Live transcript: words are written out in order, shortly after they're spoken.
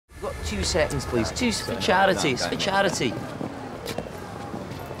2 seconds, please. For charity. It's for charity.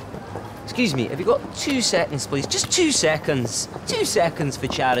 Excuse me, have you got 2 seconds, please? Just 2 seconds. 2 seconds for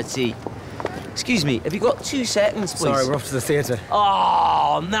charity. Excuse me, have you got 2 seconds, please? Sorry, we're off to the theatre.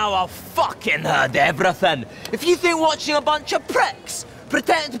 Oh, now I've fucking heard everything. If you think watching a bunch of pricks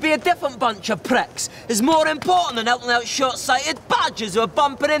pretending to be a different bunch of pricks is more important than helping out short-sighted badgers who are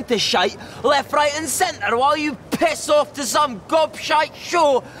bumping into shite left, right and centre while you piss off to some gobshite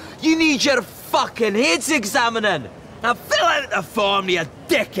show, you need your fucking heads examining. Now fill out the form, you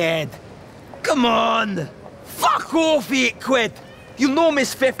dickhead. Come on. Fuck off, 8 quid. You'll know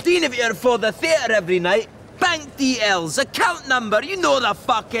Miss 15 if you're for the theatre every night. Bank details, account number, you know the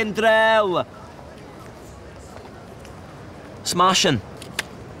fucking drill. Smashing.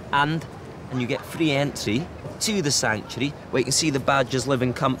 And you get free entry to the sanctuary where you can see the badgers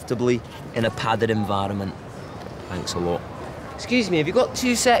living comfortably in a padded environment. Thanks a lot. Excuse me, have you got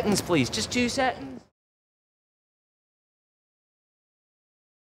 2 seconds, please? Just 2 seconds?